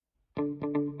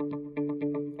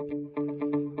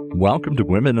Welcome to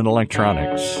Women in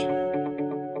Electronics,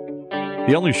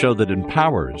 the only show that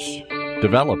empowers,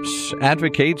 develops,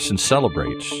 advocates, and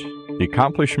celebrates the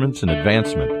accomplishments and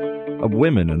advancement of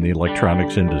women in the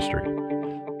electronics industry.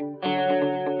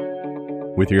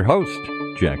 With your host,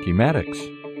 Jackie Maddox.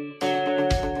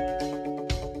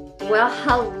 Well,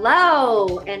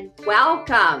 hello and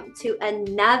welcome to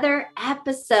another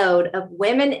episode of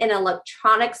Women in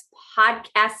Electronics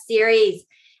podcast series.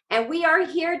 And we are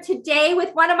here today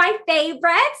with one of my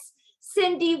favorites,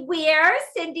 Cindy Weir.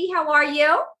 Cindy, how are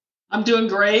you? I'm doing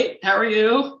great. How are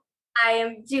you? I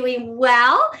am doing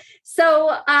well.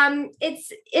 So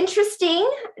it's interesting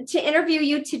to interview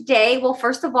you today. Well,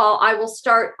 first of all, I will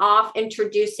start off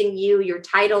introducing you, your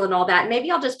title and all that.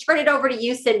 Maybe I'll just turn it over to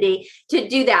you, Cindy, to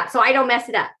do that so I don't mess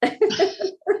it up.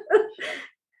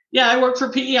 Yeah, I work for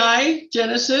PEI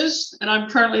Genesis, and I'm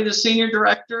currently the Senior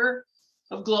Director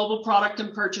of Global Product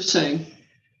and Purchasing.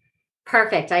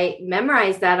 Perfect. I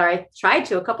memorized that. I tried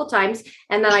to a couple times,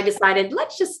 and then I decided,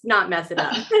 let's just not mess it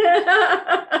up.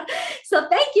 So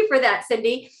thank you for that,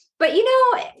 Cindy. But, you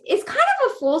know, it's kind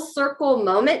of a full circle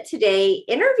moment today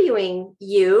interviewing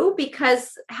you,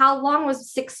 because how long was it,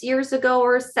 6 years ago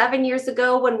or 7 years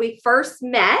ago when we first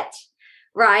met,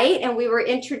 right? And we were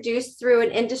introduced through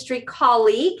an industry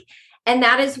colleague. And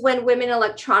that is when Women in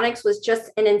Electronics was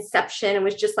just an inception. It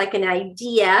was just like an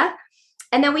idea.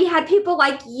 And then we had people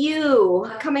like you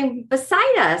coming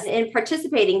beside us and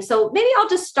participating. So maybe I'll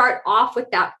just start off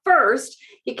with that first,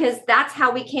 because that's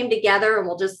how we came together, and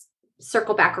we'll just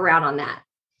circle back around on that.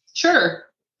 Sure.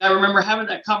 I remember having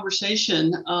that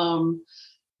conversation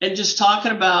and just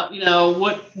talking about, you know,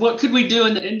 what could we do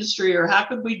in the industry, or how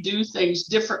could we do things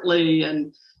differently?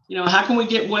 And, you know, how can we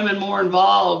get women more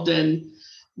involved? And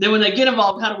then when they get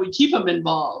involved, how do we keep them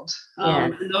involved?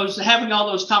 And having all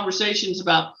those conversations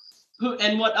about who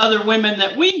and what other women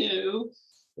that we knew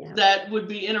that would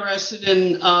be interested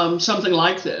in something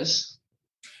like this.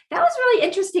 That was really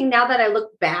interesting. Now that I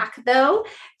look back, though,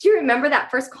 do you remember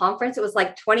that first conference? It was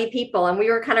like 20 people, and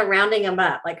we were kind of rounding them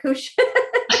up, like who should.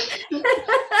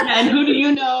 And who do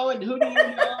you know, and who do you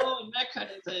know, and that kind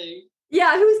of thing.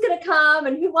 Yeah, who's going to come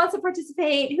and who wants to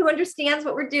participate, who understands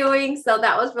what we're doing. So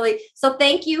that was really, so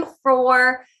thank you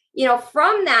for, you know,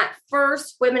 from that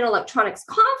first Women Electronics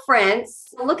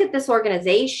conference, look at this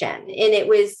organization. And it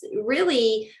was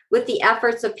really with the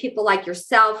efforts of people like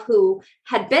yourself who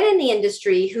had been in the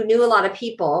industry, who knew a lot of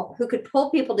people, who could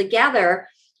pull people together,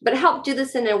 but help do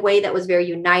this in a way that was very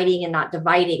uniting and not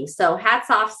dividing. So hats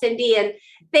off, Cindy. And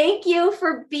thank you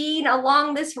for being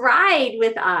along this ride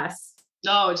with us.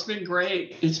 No, it's been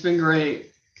great. It's been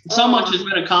great. So much has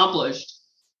been accomplished.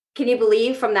 Can you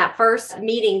believe from that first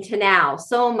meeting to now,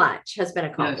 so much has been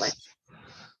accomplished? Yes.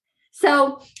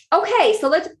 So, okay, so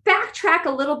let's backtrack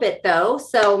a little bit though.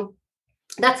 So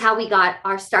that's how we got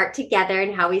our start together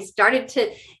and how we started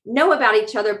to know about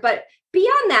each other. But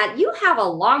beyond that, you have a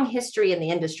long history in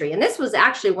the industry. And this was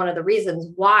actually one of the reasons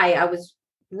why I was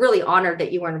really honored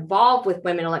that you were involved with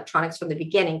Women Electronics from the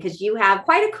beginning, because you have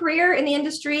quite a career in the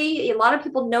industry. A lot of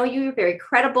people know you. You're very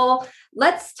credible.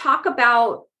 Let's talk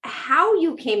about how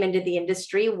you came into the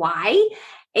industry, why,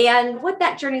 and what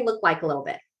that journey looked like a little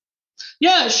bit.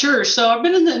 Yeah, sure. So I've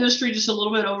been in the industry just a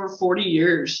little bit over 40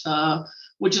 years,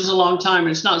 which is a long time.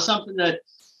 It's not something that,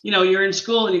 you know, you're in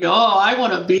school and you go, oh, I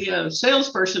want to be a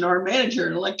salesperson or a manager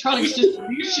in electronics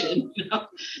distribution. You know,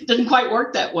 it didn't quite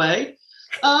work that way.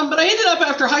 But I ended up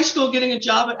after high school getting a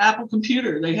job at Apple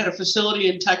Computer. They had a facility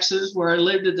in Texas where I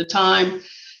lived at the time,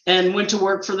 and went to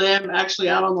work for them, actually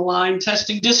out on the line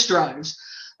testing disk drives,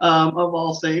 of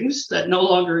all things that no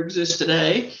longer exist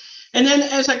today. And then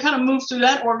as I kind of moved through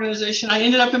that organization, I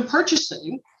ended up in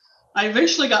purchasing. I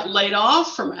eventually got laid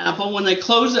off from Apple when they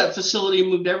closed that facility and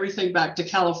moved everything back to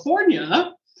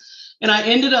California. And I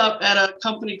ended up at a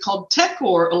company called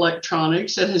Techcore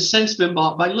Electronics that has since been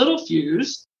bought by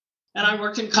Littelfuse. And I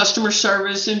worked in customer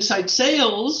service, inside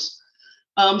sales,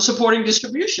 supporting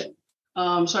distribution.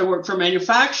 So I worked for a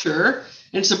manufacturer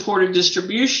and supported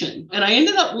distribution. And I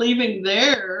ended up leaving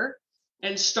there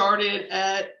and started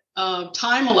at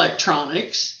Time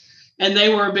Electronics. And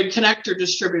they were a big connector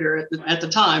distributor at the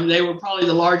time. They were probably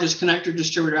the largest connector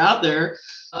distributor out there,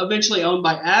 eventually owned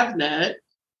by Avnet.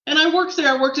 And I worked there.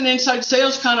 I worked in inside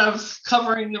sales, kind of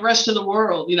covering the rest of the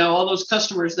world, you know, all those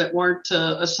customers that weren't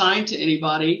assigned to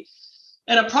anybody.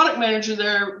 And a product manager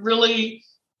there really,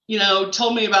 you know,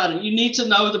 told me about it. You need to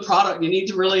know the product. You need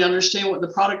to really understand what the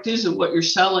product is and what you're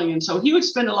selling. And so he would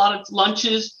spend a lot of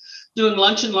lunches doing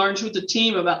lunch and learns with the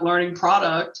team about learning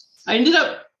product. I ended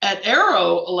up at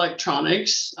Arrow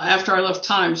Electronics after I left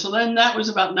Time. So then that was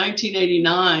about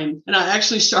 1989. And I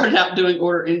actually started out doing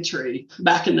order entry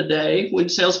back in the day when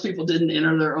salespeople didn't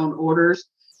enter their own orders.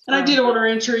 And I did order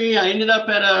entry. I ended up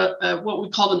at a what we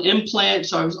called an implant.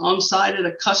 So I was on site at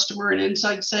a customer in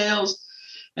inside sales.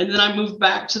 And then I moved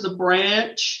back to the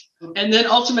branch and then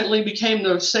ultimately became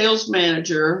the sales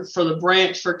manager for the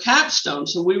branch for Capstone.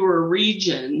 So we were a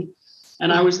region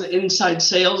and I was the inside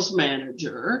sales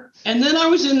manager. And then I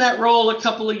was in that role a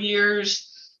couple of years.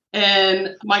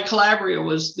 And Mike Calabria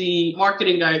was the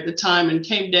marketing guy at the time and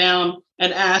came down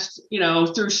and asked,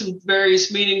 through some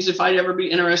various meetings if I'd ever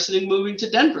be interested in moving to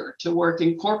Denver to work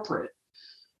in corporate.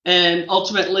 And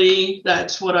ultimately,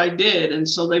 that's what I did. And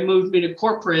so they moved me to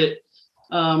corporate.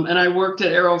 And I worked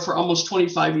at Arrow for almost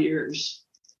 25 years.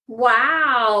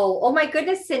 Wow. Oh, my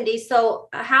goodness, Cindy. So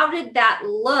how did that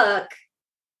look?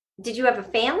 Did you have a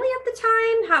family at the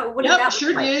time? What did that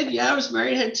sure like? Did. Yeah, I was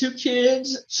married, had 2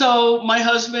 kids. So my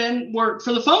husband worked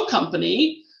for the phone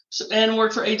company and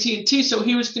worked for AT&T. So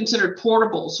he was considered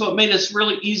portable. So it made us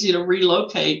really easy to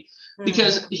relocate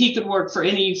because he could work for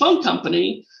any phone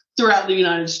company throughout the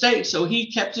United States. So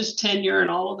he kept his tenure and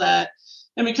all of that.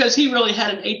 And because he really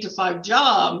had an 8-to-5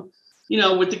 job,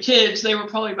 with the kids, they were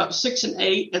probably about 6 and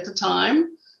 8 at the time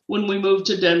when we moved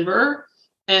to Denver.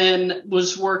 And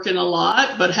was working a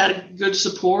lot, but had good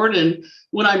support. And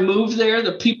when I moved there,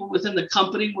 the people within the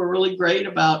company were really great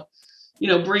about,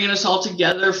 bringing us all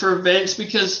together for events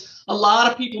because a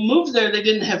lot of people moved there. They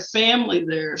didn't have family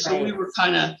there. So we were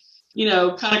kind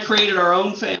of created our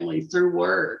own family through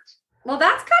work. Well,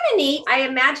 that's kind of neat. I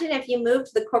imagine if you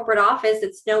moved to the corporate office,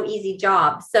 it's no easy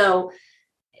job. So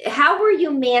how were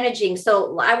you managing?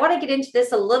 So I want to get into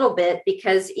this a little bit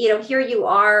because, here you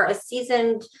are, a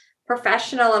seasoned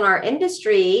professional in our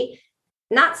industry,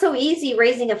 not so easy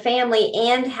raising a family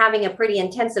and having a pretty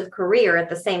intensive career at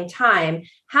the same time.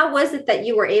 How was it that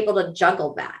you were able to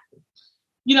juggle that?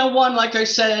 One, like I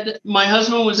said, my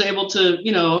husband was able to,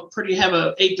 have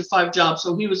a 8-to-5 job.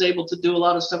 So he was able to do a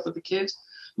lot of stuff with the kids.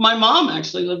 My mom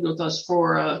actually lived with us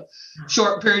for a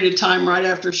short period of time right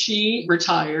after she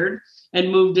retired and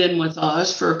moved in with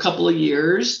us for a couple of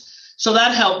years. So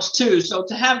that helps too. So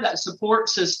to have that support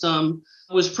system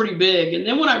was pretty big. And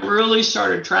then when I really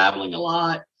started traveling a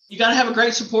lot, you got to have a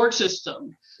great support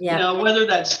system, whether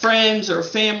that's friends or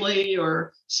family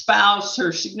or spouse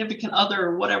or significant other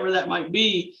or whatever that might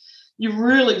be. You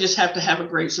really just have to have a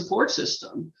great support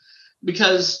system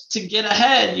because to get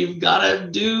ahead, you've got to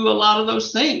do a lot of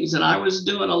those things. And I was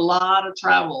doing a lot of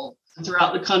travel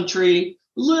throughout the country,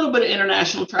 a little bit of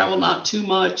international travel, not too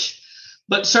much,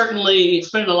 but certainly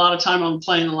spending a lot of time on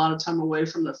plane, a lot of time away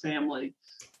from the family.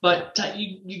 But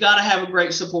you got to have a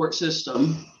great support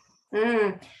system.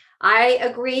 I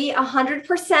agree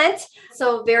 100%.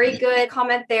 So very good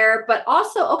comment there. But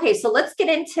also, okay, so let's get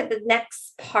into the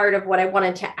next part of what I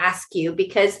wanted to ask you,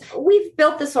 because we've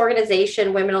built this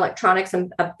organization, Women Electronics,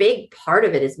 and a big part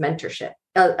of it is mentorship.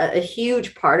 A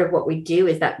huge part of what we do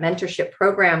is that mentorship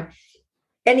program.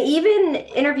 And even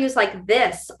interviews like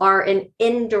this are an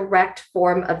indirect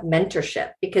form of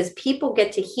mentorship because people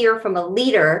get to hear from a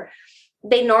leader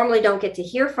they normally don't get to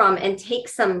hear from and take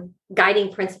some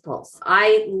guiding principles.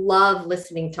 I love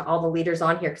listening to all the leaders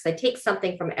on here because I take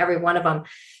something from every one of them.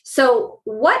 So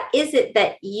what is it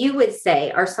that you would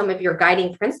say are some of your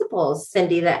guiding principles,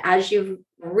 Cindy, that as you've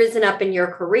risen up in your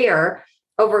career,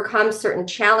 overcome certain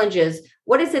challenges,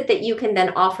 what is it that you can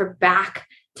then offer back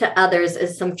to others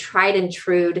as some tried and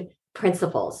true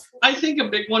principles? I think a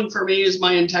big one for me is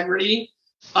my integrity.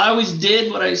 I always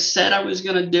did what I said I was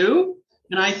going to do.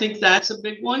 And I think that's a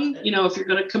big one. If you're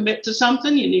going to commit to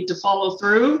something, you need to follow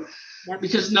through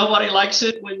because nobody likes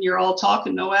it when you're all talk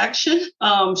and no action.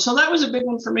 So that was a big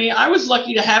one for me. I was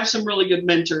lucky to have some really good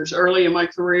mentors early in my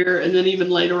career. And then even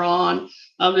later on,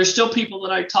 there's still people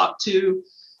that I talk to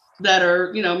that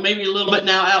are, maybe a little bit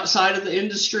now outside of the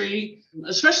industry,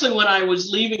 especially when I was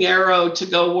leaving Arrow to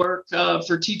go work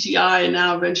for TTI. And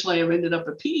now eventually I've ended up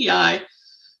at PEI.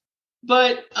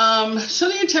 But so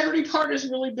the integrity part is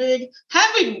really big.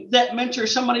 Having that mentor,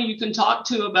 somebody you can talk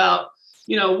to about,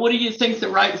 what do you think the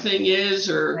right thing is,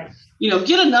 or,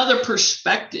 get another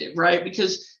perspective, right?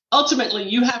 Because ultimately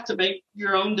you have to make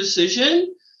your own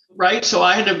decision, right? So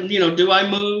I had to, do I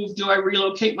move? Do I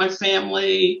relocate my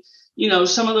family?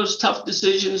 Some of those tough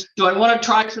decisions. Do I want to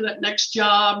try for that next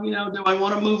job? Do I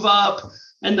want to move up?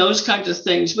 And those kinds of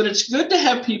things. But it's good to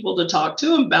have people to talk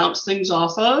to and bounce things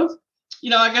off of.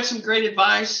 I got some great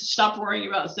advice. Stop worrying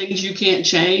about things you can't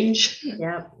change.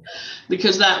 Yeah.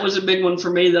 Because that was a big one for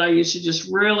me that I used to just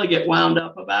really get wound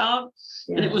up about.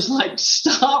 Yeah. And it was like,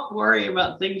 stop worrying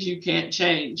about things you can't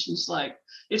change. It's like,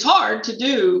 it's hard to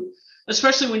do,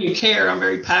 especially when you care. I'm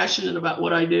very passionate about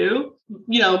what I do.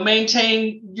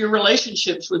 Maintain your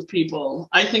relationships with people.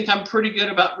 I think I'm pretty good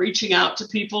about reaching out to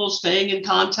people, staying in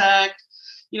contact,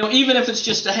 even if it's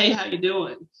just a, hey, how you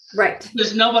doing? Right.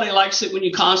 Because nobody likes it when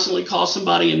you constantly call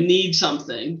somebody and need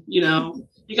something. You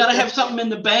got to have something in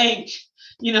the bank,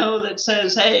 that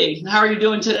says, hey, how are you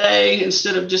doing today?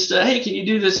 Instead of just, hey, can you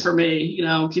do this for me?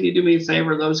 Can you do me a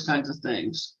favor? Those kinds of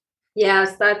things.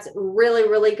 Yes, that's really,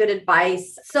 really good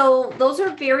advice. So those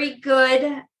are very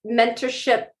good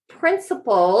mentorship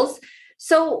principles.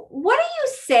 So what do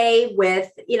you say with,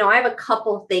 I have a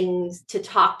couple things to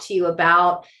talk to you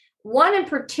about. One in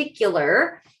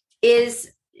particular is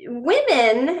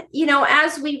women,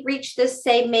 as we reach this,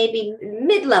 say, maybe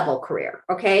mid-level career.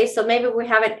 Okay. So maybe we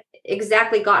haven't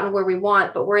exactly gotten where we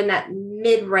want, but we're in that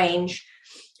mid-range.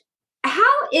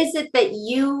 How is it that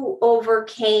you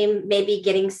overcame maybe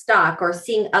getting stuck or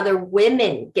seeing other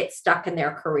women get stuck in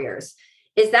their careers?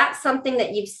 Is that something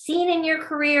that you've seen in your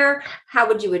career? How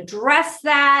would you address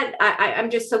that? I'm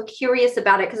just so curious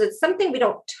about it because it's something we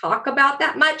don't talk about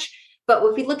that much. But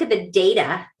if we look at the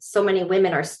data, so many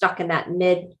women are stuck in that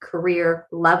mid-career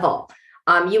level.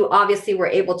 You obviously were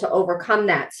able to overcome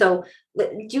that. So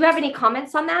do you have any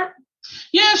comments on that?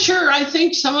 Yeah, sure. I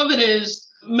think some of it is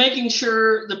making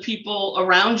sure the people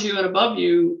around you and above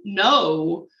you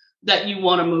know that you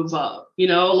want to move up. A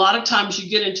lot of times you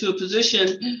get into a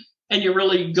position and you're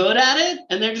really good at it,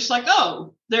 and they're just like,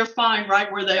 oh, they're fine right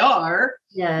where they are,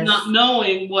 yes, not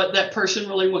knowing what that person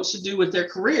really wants to do with their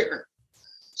career.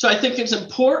 So I think it's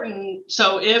important.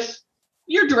 So if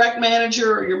your direct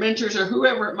manager or your mentors or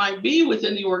whoever it might be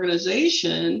within the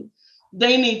organization,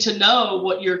 they need to know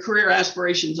what your career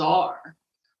aspirations are,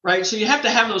 right? So you have to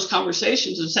have those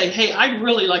conversations and say, hey, I'd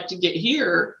really like to get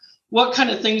here. What kind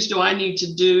of things do I need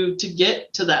to do to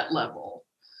get to that level?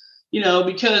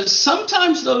 Because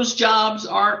sometimes those jobs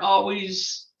aren't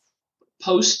always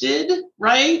posted,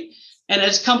 right? And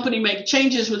as company make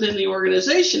changes within the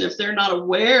organization, if they're not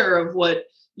aware of what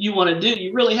you want to do,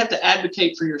 you really have to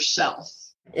advocate for yourself.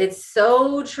 It's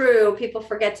so true. People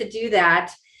forget to do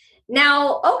that.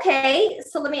 Now, okay,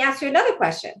 so let me ask you another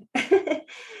question.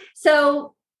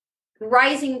 So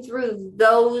rising through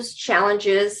those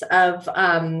challenges of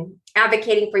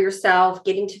advocating for yourself,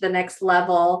 getting to the next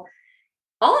level,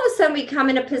 all of a sudden we come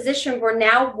in a position where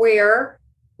now we're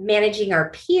managing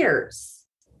our peers,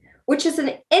 which is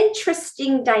an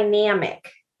interesting dynamic,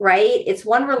 right? It's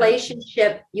one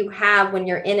relationship you have when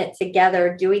you're in it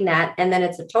together doing that. And then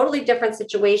it's a totally different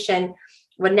situation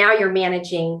when now you're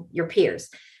managing your peers.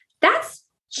 That's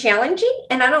challenging.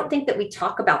 And I don't think that we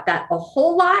talk about that a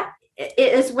whole lot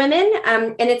as women.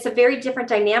 And it's a very different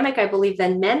dynamic, I believe,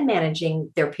 than men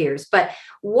managing their peers. But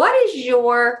what is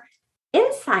your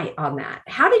insight on that?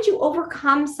 How did you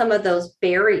overcome some of those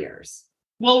barriers?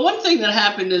 Well, one thing that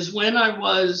happened is when I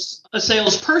was a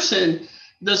salesperson,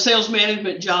 the sales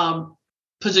management job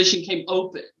position came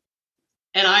open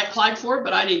and I applied for it,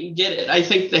 but I didn't get it. I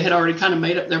think they had already kind of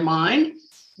made up their mind.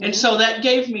 And so that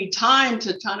gave me time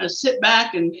to kind of sit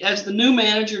back and as the new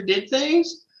manager did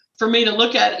things for me to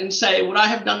look at it and say, would I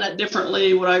have done that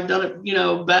differently? Would I have done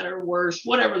it, better, worse,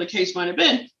 whatever the case might have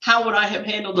been? How would I have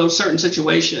handled those certain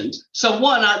situations? So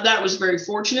that was very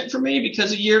fortunate for me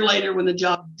because a year later when the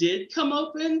job did come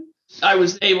open, I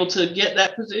was able to get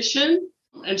that position.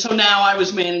 And so now I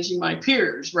was managing my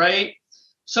peers, right?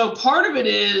 So part of it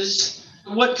is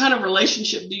what kind of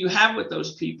relationship do you have with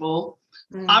those people?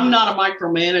 Mm-hmm. I'm not a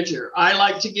micromanager. I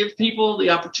like to give people the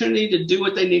opportunity to do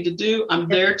what they need to do. I'm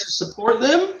there to support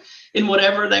them in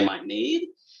whatever they might need.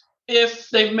 If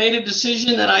they've made a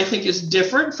decision that I think is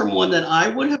different from one that I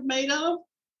would have made,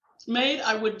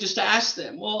 I would just ask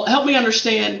them, well, help me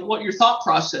understand what your thought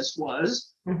process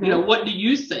was. Mm-hmm. What do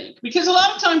you think? Because a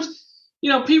lot of times,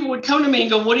 people would come to me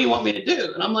and go, what do you want me to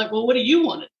do? And I'm like, well, what do you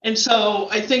want? And so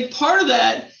I think part of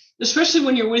that, especially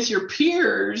when you're with your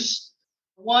peers,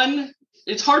 one,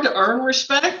 it's hard to earn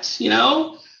respect,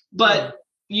 but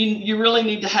you really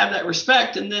need to have that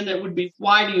respect. And then it would be,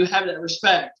 why do you have that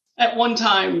respect? At one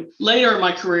time later in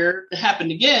my career, it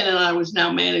happened again. And I was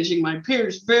now managing my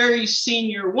peers, very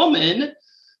senior woman,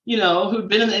 who'd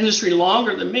been in the industry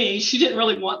longer than me. She didn't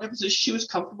really want that position. She was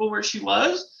comfortable where she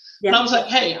was. Yeah. And I was like,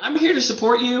 hey, I'm here to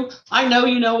support you. I know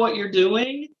you know what you're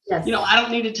doing. Yes. I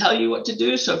don't need to tell you what to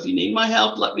do. So if you need my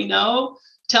help, let me know.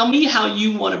 Tell me how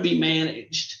you want to be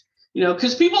managed.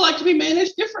 Because people like to be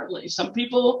managed differently. Some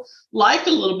people like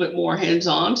a little bit more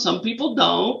hands-on. Some people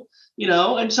don't,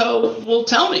 and so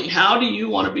tell me, how do you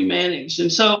want to be managed?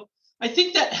 And so I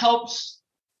think that helps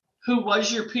who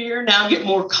was your peer now get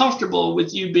more comfortable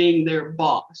with you being their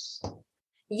boss.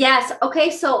 Yes.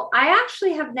 Okay. So I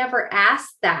actually have never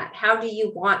asked that. How do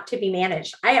you want to be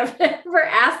managed? I have never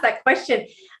asked that question.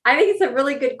 I think it's a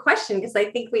really good question because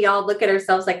I think we all look at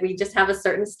ourselves like we just have a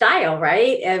certain style,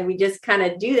 right? And we just kind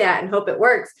of do that and hope it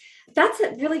works. That's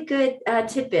a really good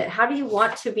tidbit. How do you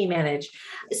want to be managed?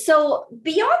 So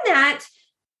beyond that,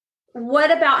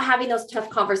 what about having those tough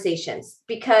conversations?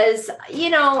 Because,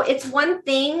 it's one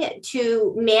thing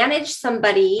to manage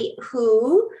somebody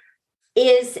who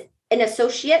is an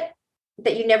associate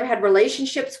that you never had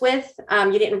relationships with.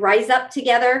 You didn't rise up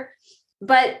together.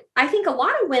 But I think a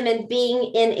lot of women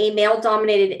being in a male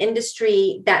dominated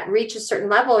industry that reach a certain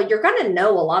level, you're going to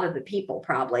know a lot of the people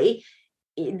probably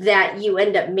that you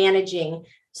end up managing.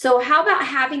 So how about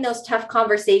having those tough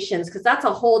conversations? Because that's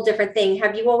a whole different thing.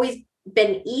 Have you always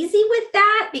been easy with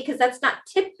that? Because that's not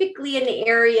typically an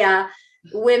area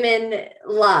women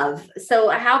love. So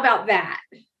how about that?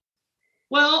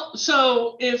 Well,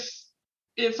 so if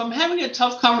I'm having a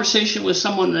tough conversation with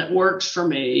someone that works for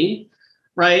me,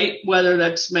 right, whether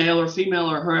that's male or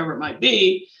female or whoever it might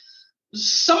be,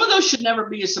 some of those should never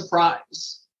be a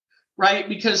surprise, right?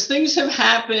 Because things have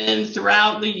happened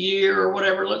throughout the year or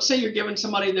whatever. Let's say you're giving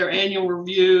somebody their annual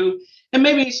review and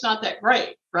maybe it's not that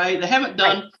great, right? They haven't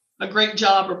done a great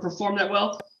job or performed that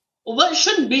well. Well, that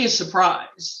shouldn't be a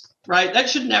surprise, right? That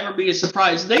should never be a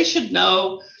surprise. They should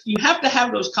know. You have to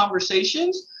have those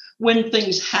conversations when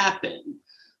things happen.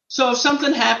 So if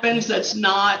something happens that's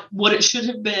not what it should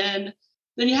have been,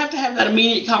 then you have to have that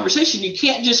immediate conversation. You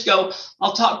can't just go,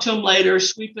 I'll talk to them later,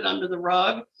 sweep it under the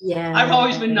rug. Yeah. I've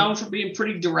always been known for being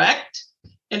pretty direct.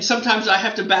 And sometimes I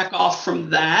have to back off from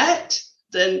that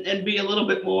and be a little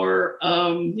bit more,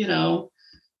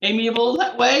 amiable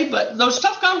that way. But those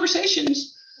tough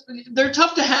conversations, they're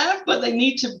tough to have, but they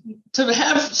need to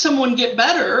have someone get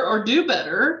better or do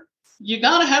better. You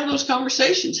got to have those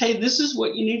conversations. Hey, this is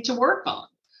what you need to work on.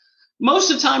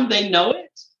 Most of the time they know it.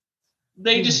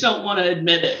 They just don't want to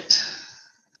admit it.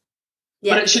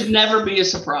 Yes. But it should never be a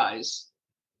surprise.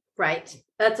 Right.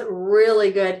 That's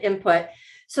really good input.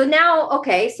 So now,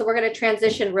 okay, so we're going to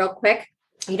transition real quick.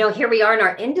 Here we are in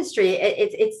our industry.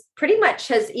 It's pretty much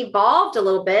has evolved a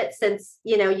little bit since,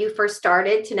 you first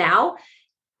started to now.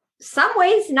 Some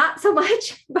ways, not so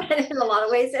much, but in a lot of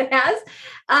ways it has.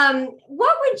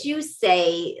 What would you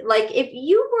say, like if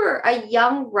you were a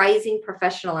young rising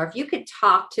professional, or if you could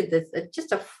talk to this,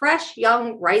 just a fresh,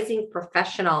 young rising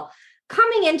professional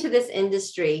coming into this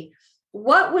industry,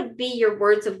 what would be your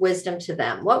words of wisdom to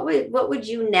them? What would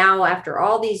you now, after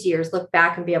all these years, look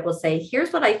back and be able to say,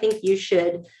 here's what I think you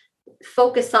should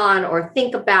focus on or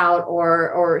think about,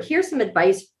 or here's some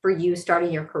advice for you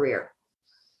starting your career?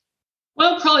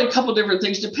 Well, probably a couple different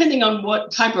things, depending on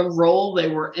what type of role they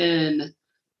were in.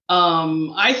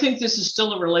 I think this is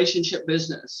still a relationship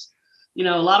business. A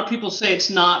lot of people say it's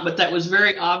not, but that was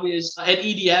very obvious at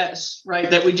EDS, right,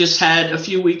 that we just had a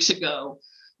few weeks ago.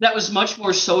 That was much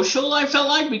more social, I felt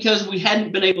like, because we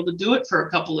hadn't been able to do it for a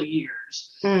couple of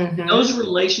years. Mm-hmm. Those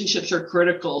relationships are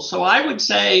critical. So I would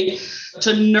say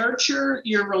to nurture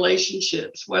your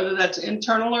relationships, whether that's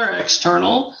internal or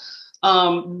external,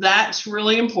 that's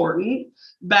really important.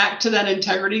 Back to that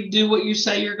integrity, do what you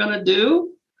say you're going to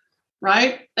do,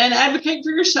 right? And advocate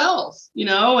for yourself,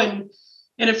 and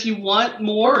if you want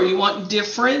more or you want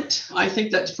different, I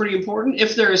think that's pretty important.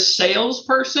 If they're a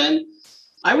salesperson,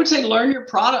 I would say learn your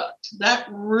product. That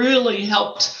really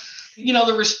helped,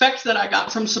 the respect that I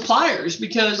got from suppliers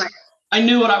because right. I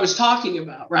knew what I was talking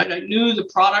about, right? I knew the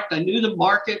product, I knew the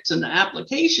markets and the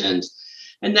applications,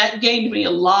 and that gained me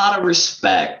a lot of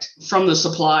respect from the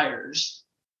suppliers.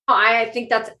 I think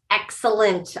that's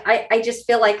excellent. I just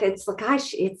feel like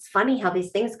gosh, it's funny how these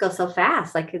things go so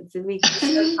fast. Like we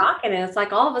start talking and it's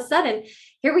like all of a sudden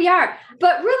here we are.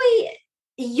 But really,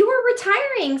 you were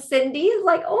retiring, Cindy.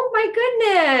 Like, oh my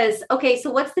goodness. Okay, so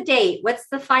what's the date? What's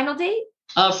the final date?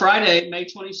 Friday, May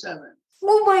 27th.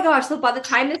 Oh my gosh. So by the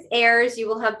time this airs, you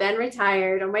will have been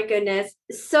retired. Oh my goodness.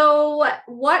 So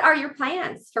what are your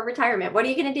plans for retirement? What are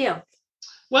you going to do?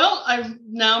 Well, I've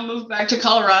now moved back to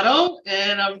Colorado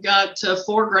and I've got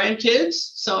 4 grandkids.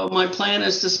 So my plan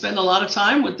is to spend a lot of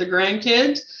time with the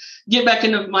grandkids, get back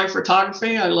into my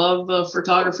photography. I love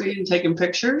photography and taking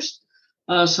pictures.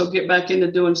 So get back into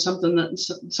doing some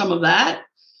of that.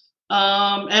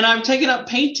 And I'm taking up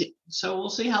painting. So we'll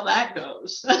see how that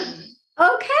goes.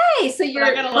 Okay. So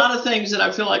I got a lot of things that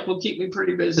I feel like will keep me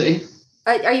pretty busy.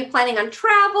 Are you planning on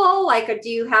travel? Do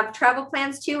you have travel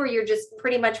plans too, or you're just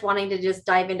pretty much wanting to just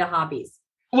dive into hobbies?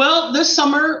 Well, this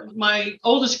summer, my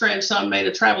oldest grandson made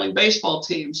a traveling baseball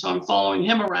team. So I'm following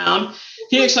him around.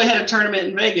 He actually had a tournament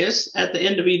in Vegas at the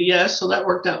end of EDS. So that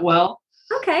worked out well.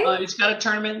 Okay. He's got a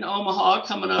tournament in Omaha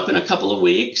coming up in a couple of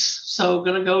weeks. So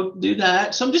going to go do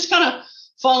that. So I'm just kind of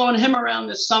following him around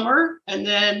this summer. And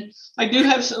then I do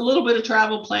have a little bit of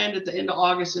travel planned at the end of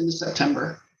August into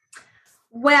September.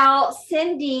 Well,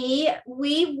 Cindy,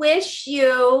 we wish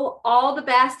you all the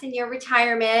best in your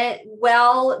retirement.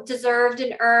 Well deserved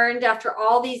and earned after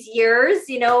all these years,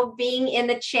 being in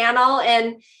the channel.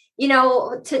 And,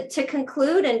 to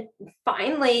conclude and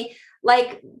finally,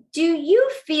 do you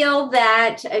feel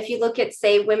that if you look at,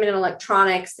 say, women in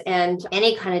electronics and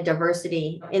any kind of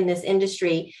diversity in this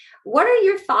industry, what are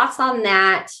your thoughts on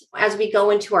that as we go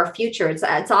into our future? It's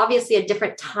obviously a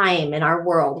different time in our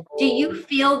world. Do you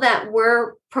feel that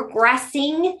we're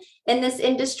progressing in this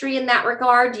industry in that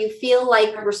regard? Do you feel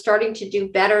like we're starting to do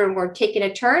better and we're taking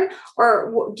a turn?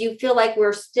 Or do you feel like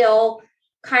we're still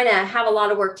kind of have a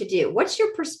lot of work to do? What's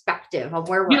your perspective on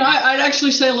where we're at? I'd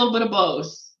actually say a little bit of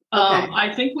both. Okay.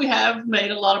 I think we have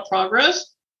made a lot of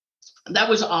progress. That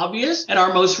was obvious at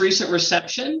our most recent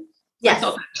reception. Yes. I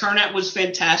thought the turnout was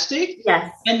fantastic.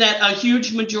 Yes. And that a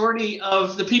huge majority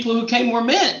of the people who came were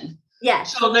men.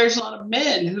 Yes. So there's a lot of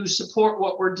men who support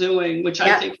what we're doing, which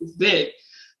I think is big.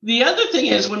 The other thing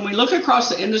is when we look across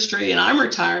the industry, and I'm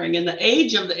retiring, and the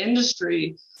age of the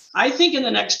industry, I think in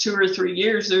the next 2 or 3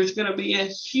 years, there's going to be a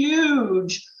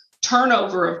huge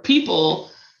turnover of people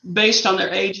based on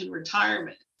their age and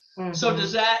retirement. Mm-hmm. So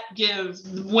does that give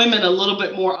women a little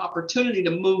bit more opportunity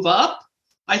to move up?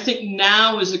 I think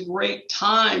now is a great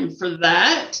time for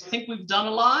that. I think we've done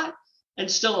a lot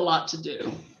and still a lot to do.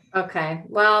 Okay.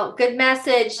 Well, good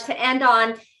message to end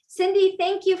on. Cindy,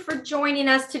 thank you for joining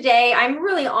us today. I'm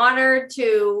really honored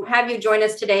to have you join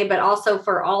us today, but also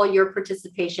for all your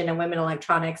participation in Women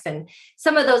Electronics and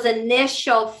some of those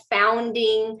initial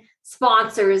founding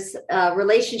sponsors,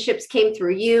 relationships came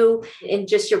through you and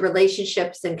just your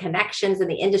relationships and connections in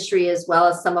the industry, as well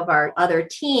as some of our other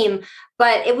team.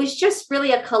 But it was just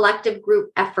really a collective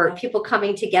group effort, people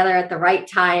coming together at the right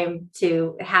time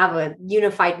to have a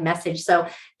unified message. So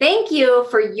thank you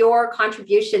for your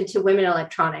contribution to Women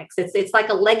Electronics. It's like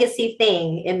a legacy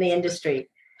thing in the industry.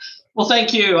 Well,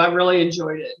 thank you. I really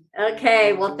enjoyed it.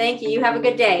 Okay. Well, thank you. You have a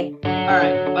good day. All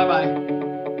right. Bye-bye.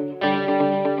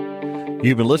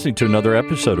 You've been listening to another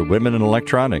episode of Women in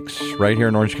Electronics, right here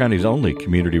in Orange County's only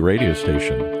community radio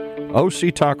station,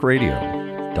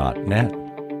 octalkradio.net.